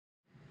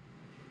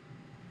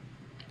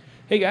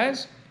Hey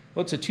guys,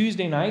 well it's a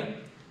Tuesday night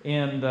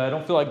and I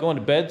don't feel like going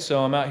to bed,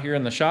 so I'm out here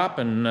in the shop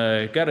and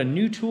got a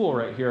new tool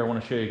right here I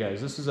want to show you guys.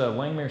 This is a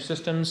Langmuir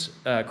Systems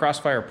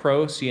Crossfire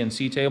Pro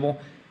CNC table.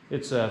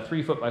 It's a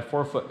 3 foot by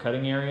 4 foot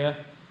cutting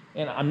area.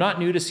 And I'm not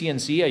new to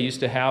CNC. I used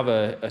to have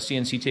a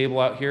CNC table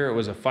out here. It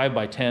was a 5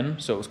 by 10,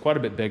 so it was quite a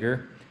bit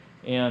bigger.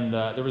 And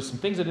there was some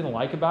things I didn't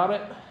like about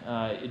it.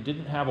 It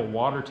didn't have a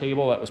water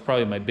table. That was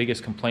probably my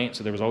biggest complaint.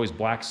 So there was always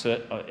black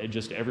soot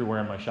just everywhere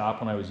in my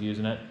shop when I was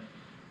using it.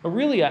 But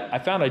really, I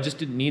found I just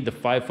didn't need the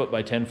 5 foot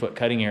by 10 foot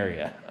cutting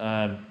area.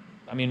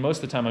 I mean,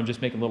 most of the time I'm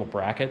just making little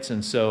brackets,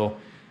 and so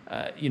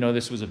you know,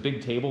 this was a big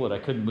table that I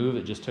couldn't move.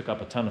 It just took up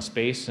a ton of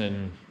space,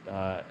 and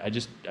I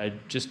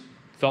just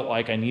felt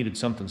like I needed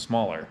something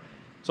smaller.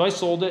 So I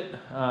sold it.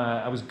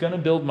 I was gonna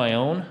build my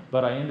own,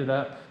 but I ended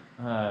up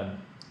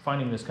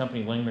finding this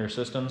company, Langmuir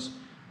Systems.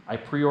 I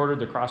pre-ordered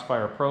the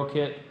Crossfire Pro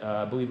kit.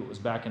 I believe it was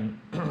back in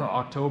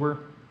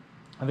October.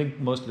 I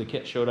think most of the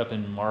kit showed up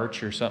in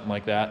March or something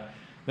like that.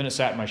 Then it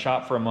sat in my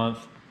shop for a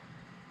month.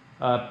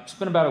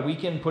 Spent about a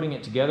weekend putting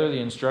it together.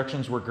 The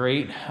instructions were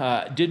great.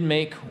 Did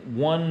make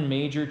one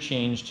major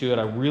change to it.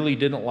 I really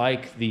didn't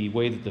like the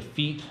way that the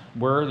feet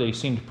were. They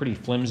seemed pretty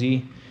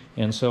flimsy,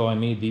 and so I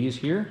made these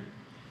here.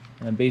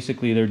 And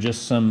basically they're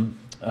just some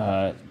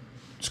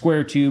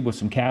square tube with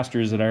some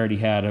casters that I already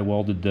had. I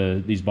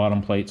welded these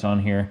bottom plates on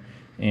here.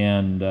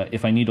 And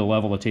if I need to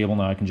level the table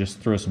now, I can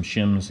just throw some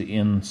shims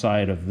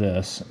inside of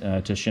this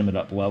to shim it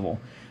up level.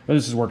 But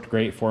this has worked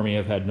great for me.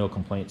 I've had no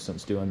complaints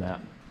since doing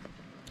that.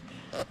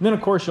 And then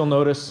of course you'll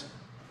notice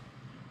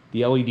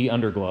the LED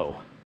underglow.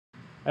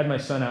 I had my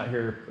son out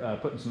here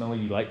putting some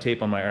LED light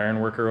tape on my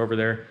iron worker over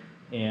there,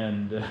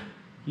 and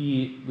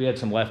we had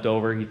some left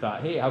over. He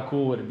thought, hey, how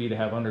cool would it be to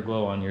have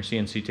underglow on your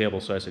CNC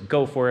table? So I said,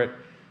 go for it.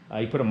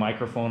 He put a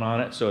microphone on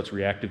it so it's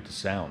reactive to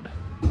sound.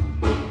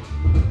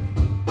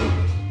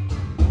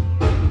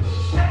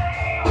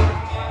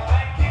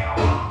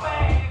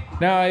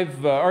 Now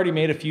I've already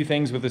made a few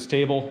things with this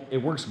table. It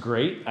works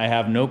great. I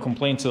have no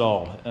complaints at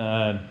all.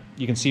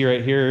 You can see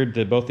right here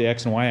that both the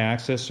X and Y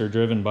axis are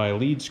driven by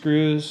lead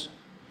screws,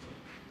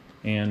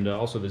 and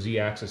also the Z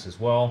axis as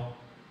well.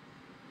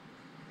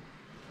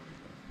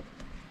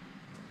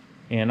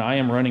 And I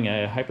am running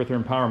a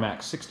Hypertherm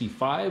PowerMax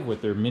 65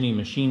 with their mini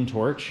machine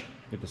torch.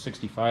 Get the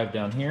 65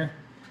 down here,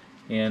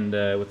 and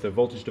with the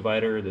voltage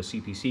divider, the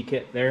CPC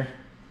kit there.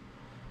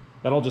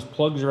 That all just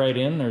plugs right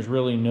in. There's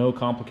really no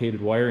complicated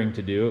wiring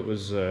to do. It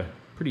was a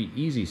pretty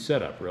easy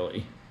setup,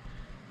 really.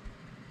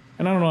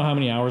 And I don't know how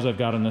many hours I've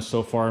got on this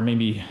so far,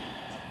 maybe,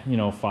 you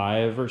know,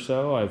 5 or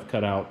so. I've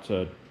cut out,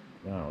 I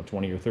don't know,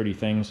 20 or 30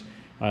 things.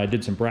 I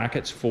did some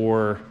brackets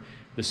for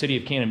the city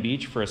of Cannon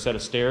Beach for a set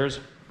of stairs.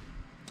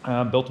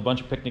 Built a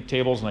bunch of picnic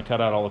tables, and I cut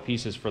out all the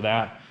pieces for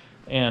that.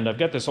 And I've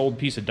got this old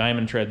piece of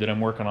diamond tread that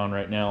I'm working on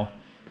right now.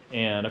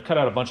 And I've cut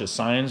out a bunch of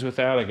signs with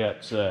that. I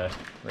got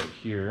right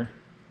here.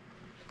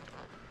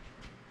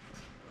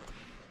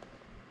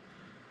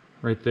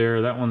 Right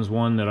there, that one's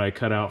one that I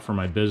cut out for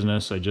my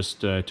business. I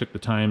just took the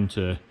time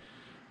to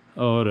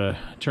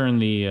turn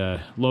the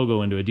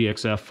logo into a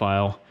DXF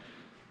file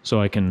so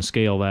I can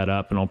scale that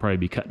up, and I'll probably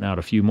be cutting out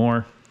a few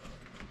more.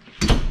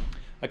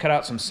 I cut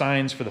out some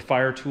signs for the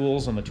fire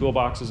tools and the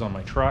toolboxes on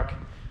my truck.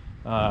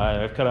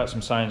 I've cut out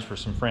some signs for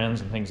some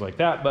friends and things like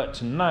that, but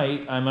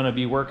tonight I'm going to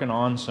be working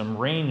on some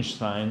range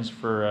signs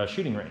for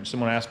shooting range.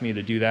 Someone asked me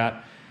to do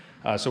that,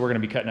 so we're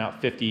going to be cutting out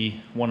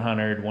 50,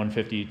 100,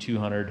 150,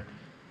 200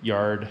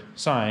 yard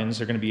signs.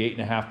 They're going to be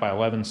 8.5 by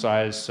 11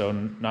 size, so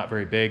not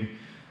very big. I'm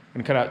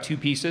going to cut out 2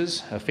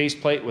 pieces, a face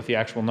plate with the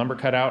actual number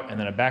cut out, and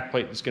then a back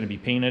plate that's going to be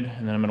painted,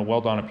 and then I'm going to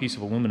weld on a piece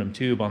of aluminum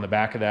tube on the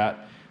back of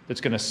that that's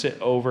going to sit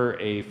over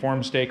a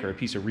form stake or a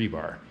piece of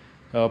rebar.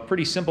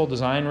 Pretty simple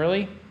design,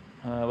 really.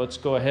 Let's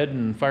go ahead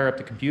and fire up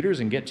the computers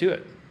and get to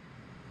it.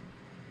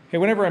 Hey,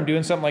 whenever I'm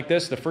doing something like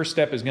this, the first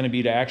step is going to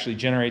be to actually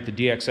generate the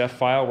DXF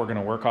file we're going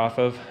to work off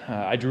of.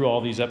 I drew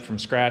all these up from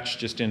scratch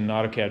just in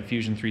AutoCAD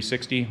Fusion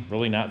 360.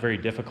 Really not very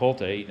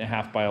difficult. A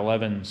 8.5 by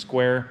 11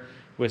 square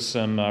with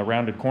some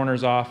rounded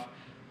corners off.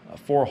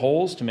 4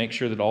 holes to make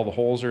sure that all the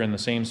holes are in the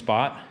same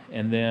spot.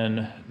 And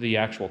then the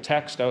actual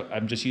text,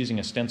 I'm just using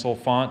a stencil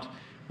font.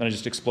 Then I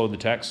just explode the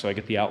text so I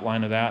get the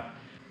outline of that.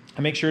 I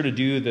make sure to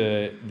do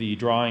the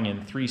drawing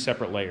in 3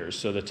 separate layers.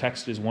 So the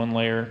text is one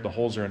layer, the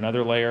holes are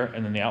another layer,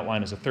 and then the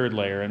outline is a third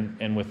layer.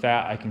 And with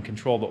that, I can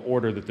control the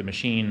order that the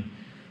machine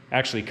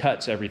actually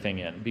cuts everything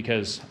in.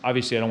 Because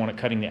obviously I don't want it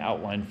cutting the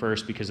outline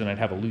first, because then I'd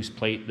have a loose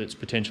plate that's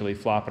potentially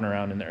flopping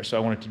around in there. So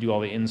I want it to do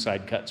all the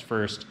inside cuts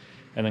first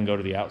and then go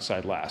to the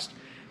outside last.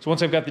 So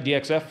once I've got the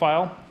DXF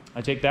file,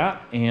 I take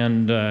that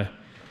and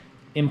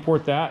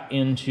import that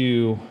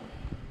into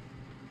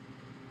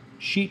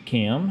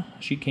SheetCam.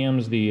 SheetCam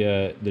is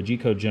the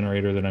G-code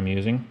generator that I'm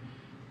using,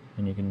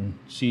 and you can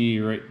see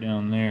right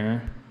down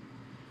there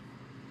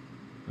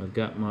I've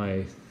got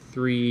my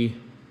 3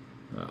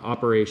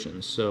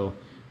 operations. So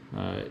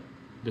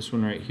this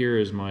one right here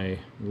is my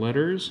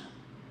letters.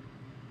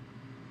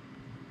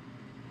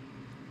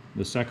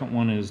 The second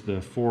one is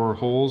the 4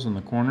 holes in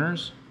the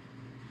corners,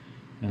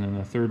 and then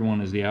the third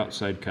one is the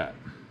outside cut.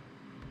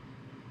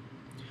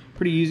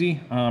 pretty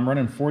easy. I'm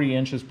running 40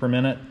 inches per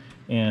minute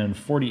and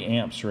 40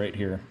 amps right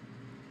here.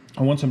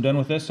 And once I'm done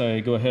with this, I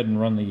go ahead and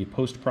run the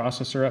post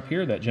processor up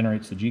here that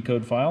generates the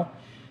G-code file.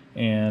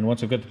 And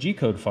once I've got the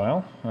G-code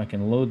file, I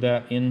can load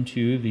that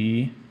into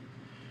the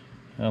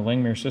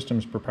Langmuir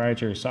Systems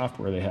proprietary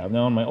software they have.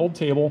 Now on my old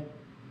table,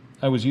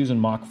 I was using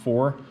Mach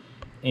 4,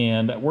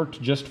 and that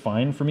worked just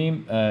fine for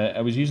me.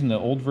 I was using the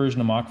old version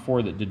of Mach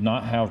 4 that did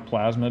not have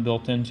plasma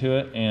built into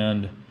it,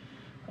 and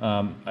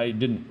I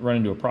didn't run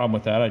into a problem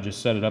with that. I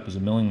just set it up as a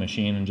milling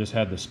machine and just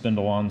had the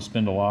spindle on,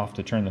 spindle off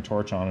to turn the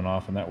torch on and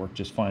off, and that worked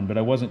just fine. But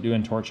I wasn't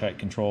doing torch height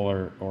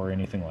control or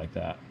anything like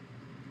that.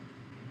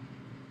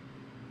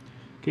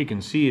 Okay, you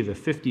can see the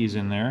 50s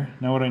in there.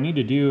 Now what I need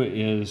to do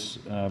is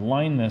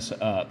line this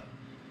up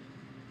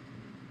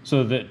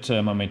so that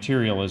my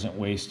material isn't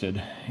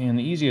wasted. And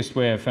the easiest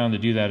way I've found to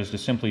do that is to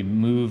simply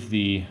move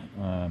the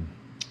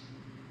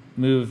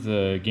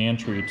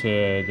gantry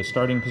to the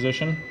starting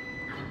position,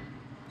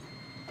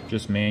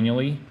 just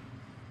manually.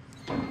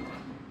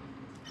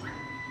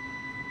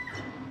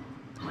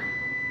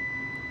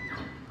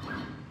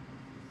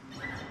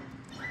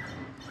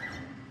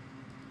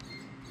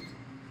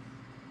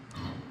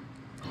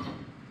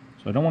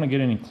 So I don't want to get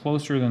any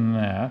closer than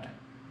that.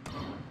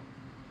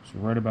 So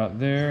right about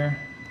there.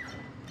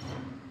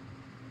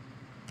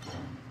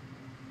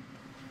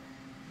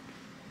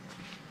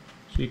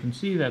 So you can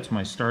see that's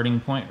my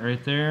starting point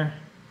right there.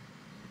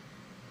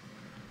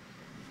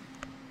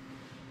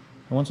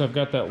 And once I've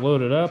got that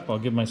loaded up, I'll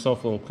give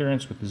myself a little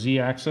clearance with the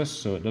Z-axis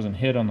so it doesn't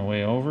hit on the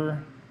way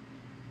over.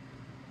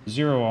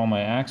 Zero all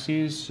my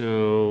axes,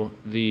 so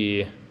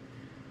this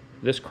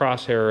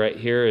crosshair right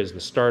here is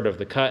the start of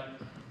the cut.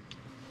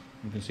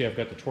 You can see I've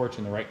got the torch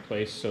in the right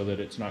place so that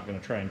it's not going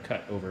to try and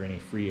cut over any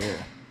free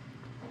air.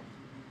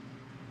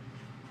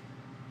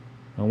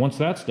 Now once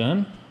that's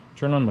done,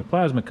 turn on my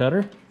plasma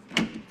cutter.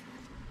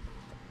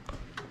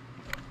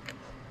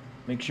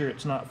 Make sure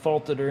it's not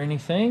faulted or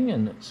anything,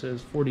 and it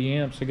says 40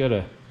 amps.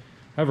 I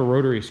have a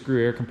rotary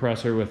screw air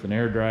compressor with an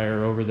air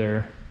dryer over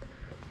there.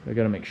 I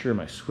got to make sure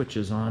my switch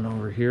is on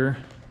over here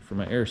for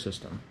my air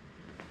system.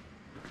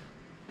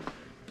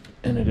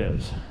 And it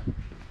is.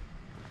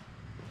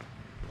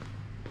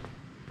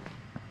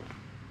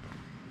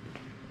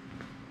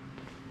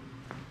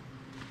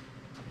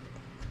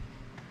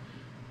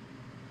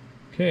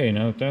 Okay,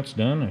 now that that's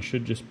done, I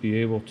should just be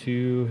able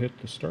to hit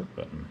the start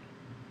button.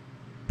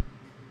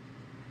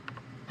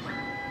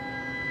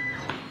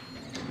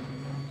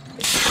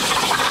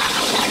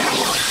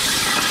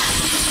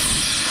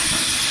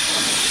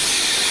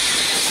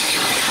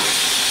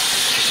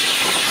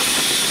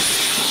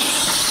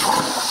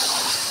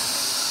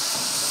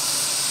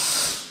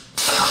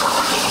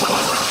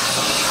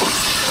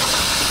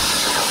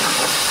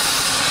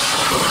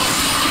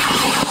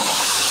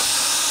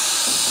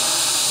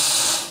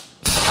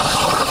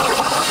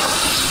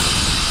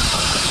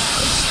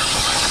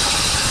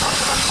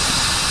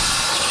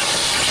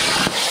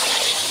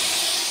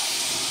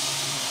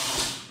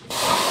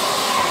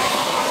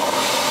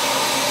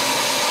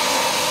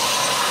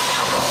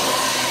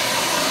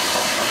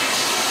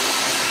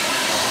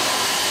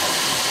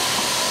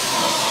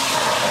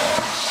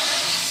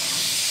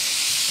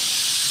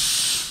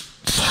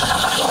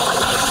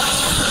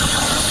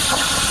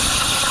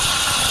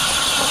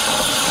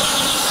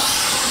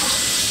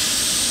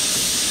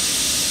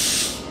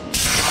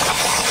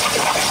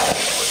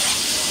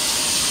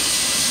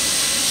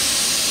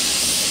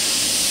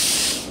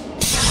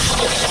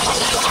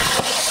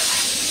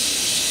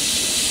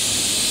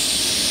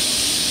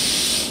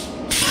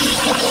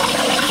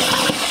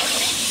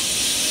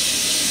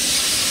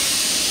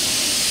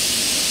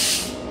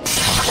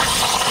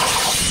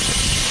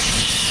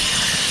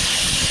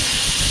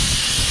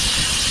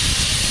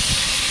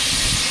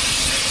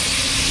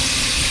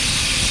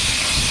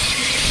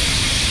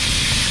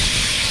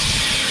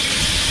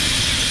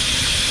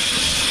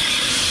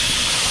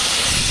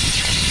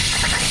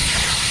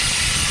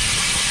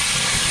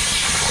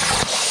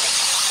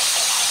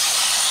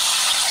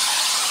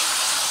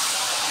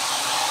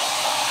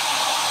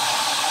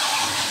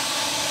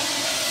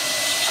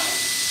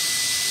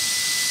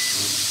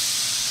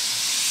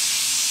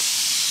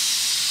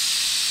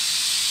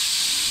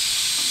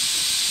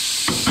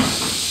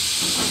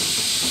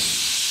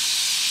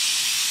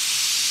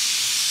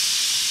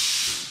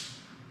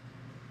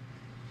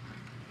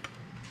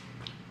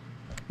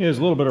 There's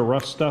a little bit of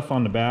rough stuff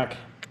on the back.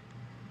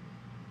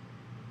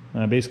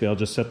 Basically, I'll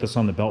just set this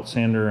on the belt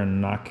sander and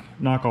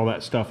knock all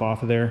that stuff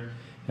off of there,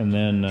 and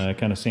then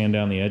kind of sand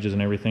down the edges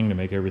and everything to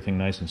make everything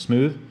nice and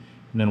smooth.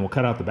 And then we'll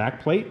cut out the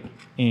back plate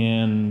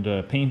and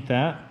paint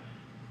that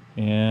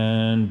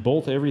and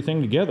bolt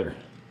everything together.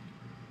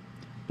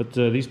 But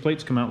these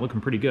plates come out looking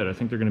pretty good. I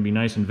think they're going to be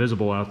nice and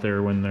visible out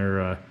there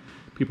when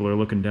people are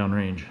looking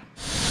downrange.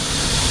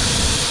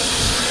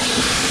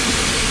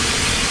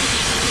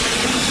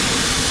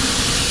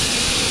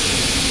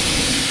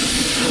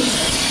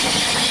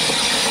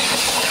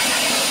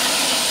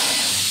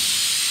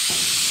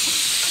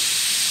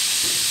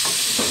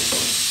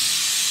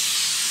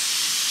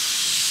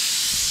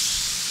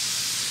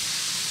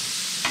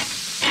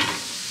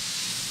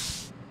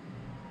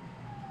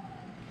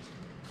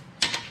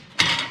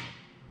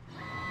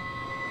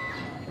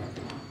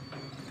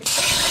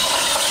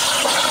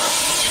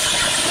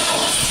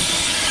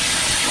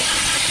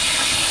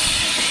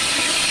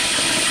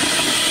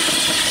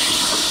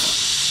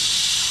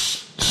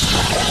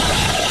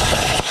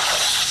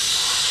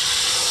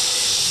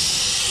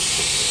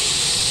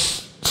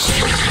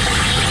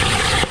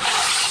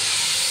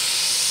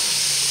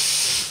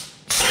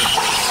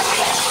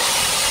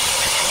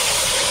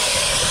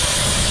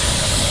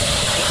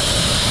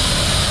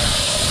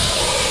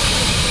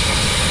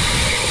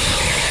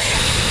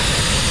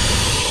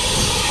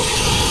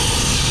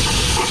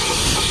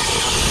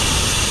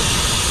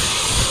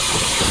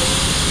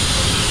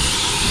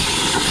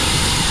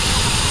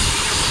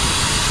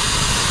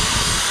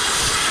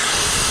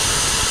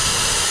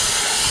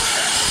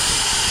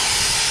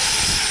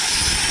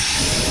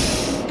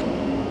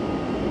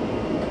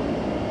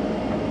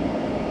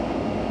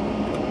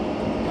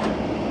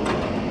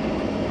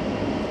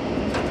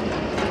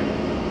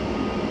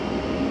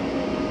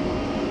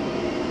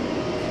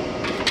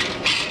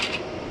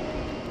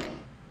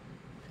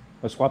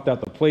 swapped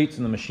out the plates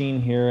in the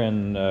machine here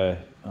and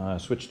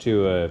switched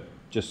to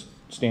just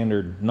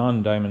standard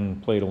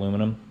non-diamond plate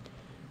aluminum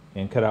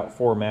and cut out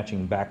 4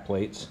 matching back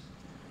plates.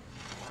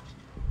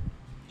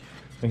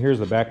 And here's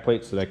the back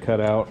plates that I cut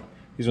out.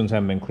 These ones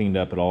haven't been cleaned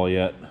up at all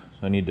yet. So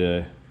I need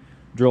to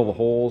drill the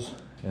holes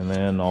and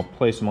then I'll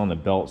place them on the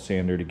belt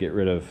sander to get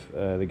rid of,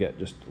 they get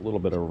just a little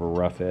bit of a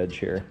rough edge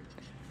here.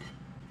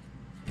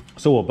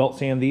 So we'll belt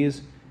sand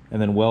these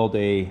and then weld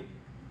a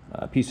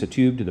piece of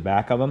tube to the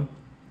back of them.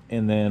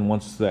 And then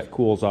once that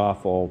cools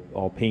off,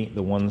 I'll paint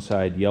the one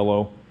side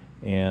yellow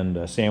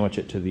and sandwich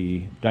it to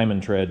the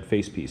diamond tread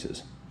face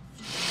pieces.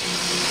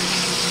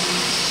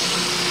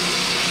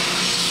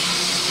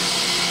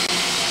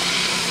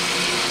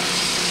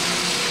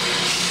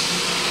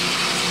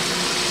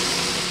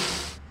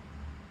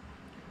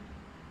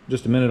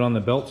 Just a minute on the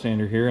belt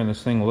sander here and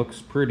this thing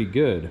looks pretty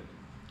good.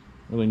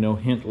 Really no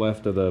hint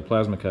left of the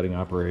plasma cutting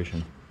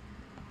operation.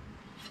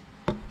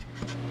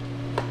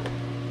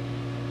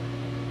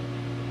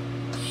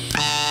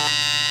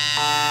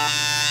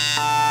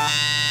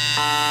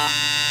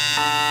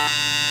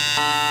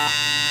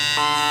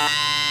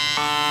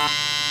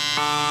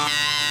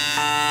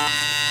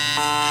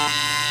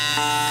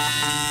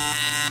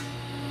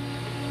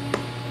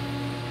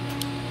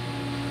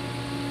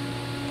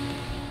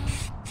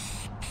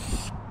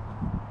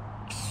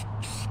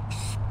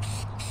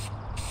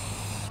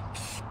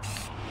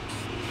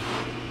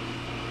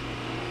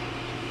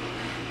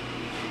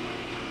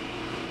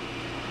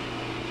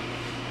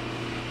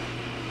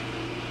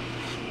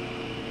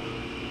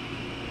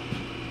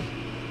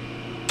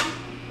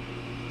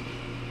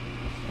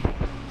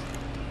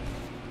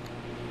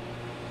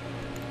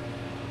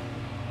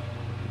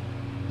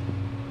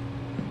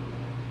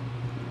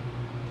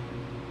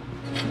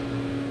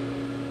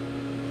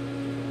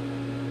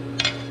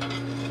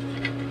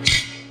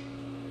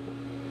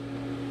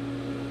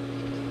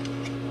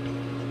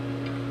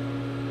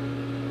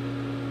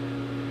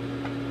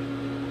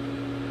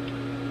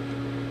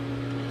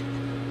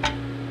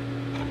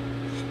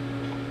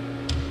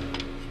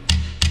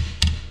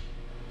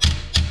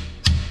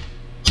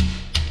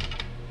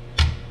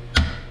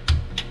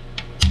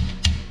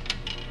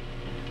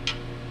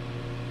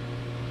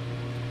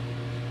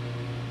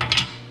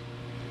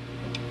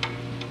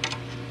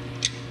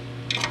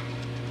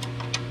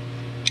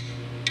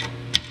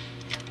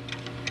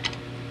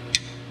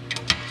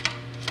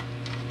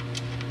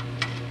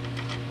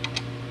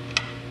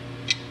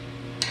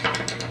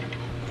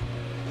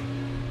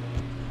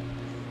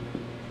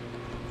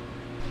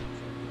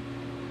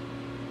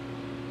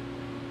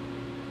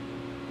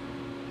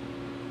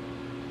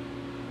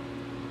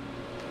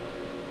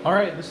 All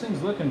right, this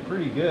thing's looking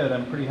pretty good.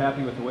 I'm pretty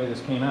happy with the way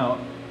this came out.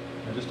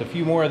 Just a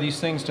few more of these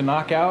things to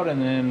knock out,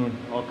 and then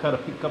I'll cut a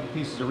couple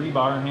pieces of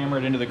rebar, hammer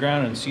it into the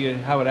ground, and see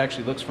how it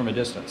actually looks from a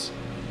distance.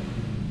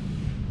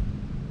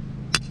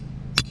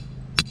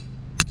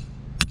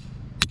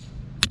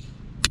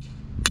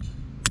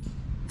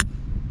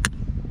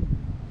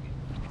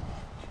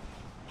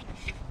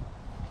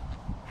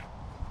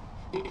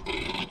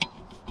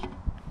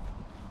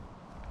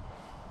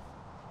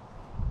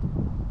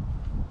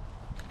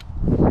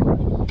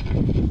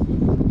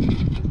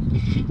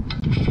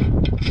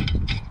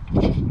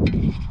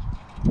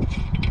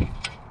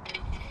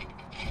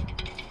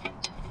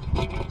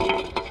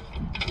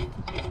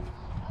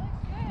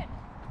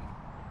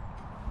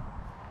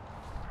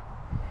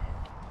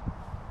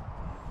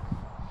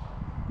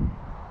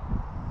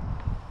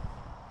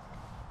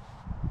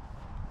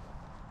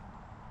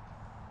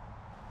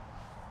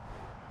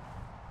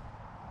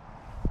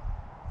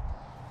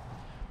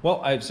 Well,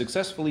 I've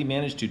successfully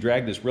managed to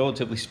drag this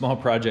relatively small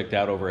project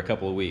out over a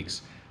couple of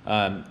weeks.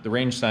 The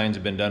range signs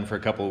have been done for a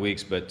couple of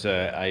weeks, but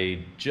I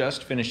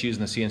just finished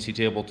using the CNC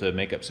table to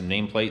make up some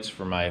nameplates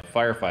for my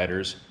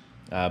firefighters'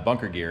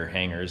 bunker gear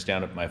hangers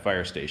down at my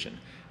fire station.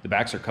 The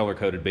backs are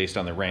color-coded based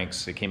on the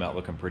ranks. They came out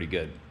looking pretty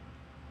good.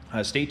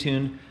 Stay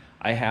tuned.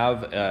 I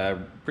have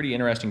a pretty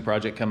interesting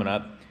project coming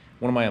up.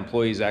 One of my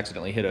employees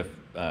accidentally hit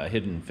a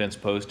hidden fence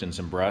post and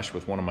some brush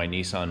with one of my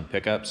Nissan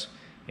pickups.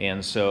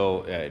 And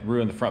so it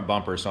ruined the front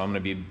bumper, so I'm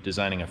going to be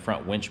designing a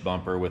front winch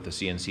bumper with the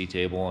CNC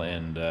table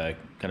and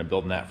kind of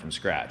building that from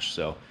scratch.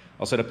 So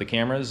I'll set up the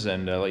cameras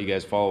and let you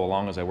guys follow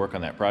along as I work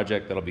on that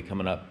project. That'll be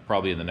coming up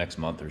probably in the next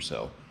month or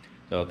so.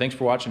 So thanks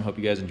for watching. Hope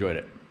you guys enjoyed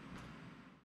it.